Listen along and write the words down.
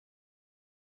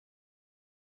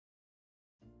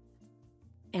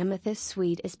Amethyst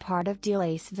Suite is part of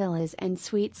Diles Villas and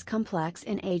Suites complex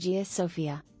in Agia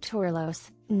Sofia, Tourlos,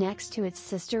 next to its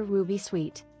sister Ruby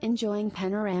Suite, enjoying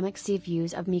panoramic sea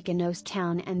views of Mykonos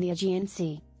Town and the Aegean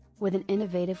Sea. With an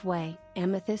innovative way,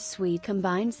 Amethyst Suite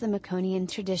combines the Mykonian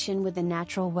tradition with the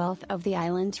natural wealth of the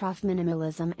island trough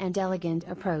minimalism and elegant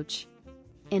approach.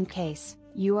 In case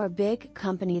you are a big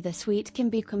company, the suite can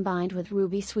be combined with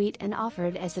Ruby Suite and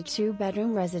offered as a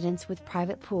 2-bedroom residence with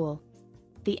private pool.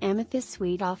 The Amethyst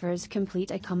Suite offers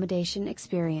complete accommodation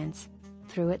experience.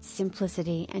 Through its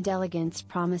simplicity and elegance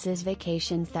promises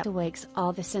vacations that awakes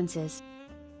all the senses.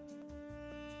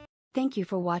 Thank you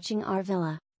for watching our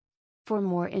villa. For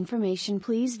more information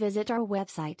please visit our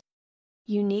website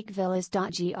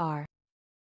uniquevillas.gr.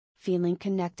 Feeling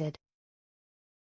connected.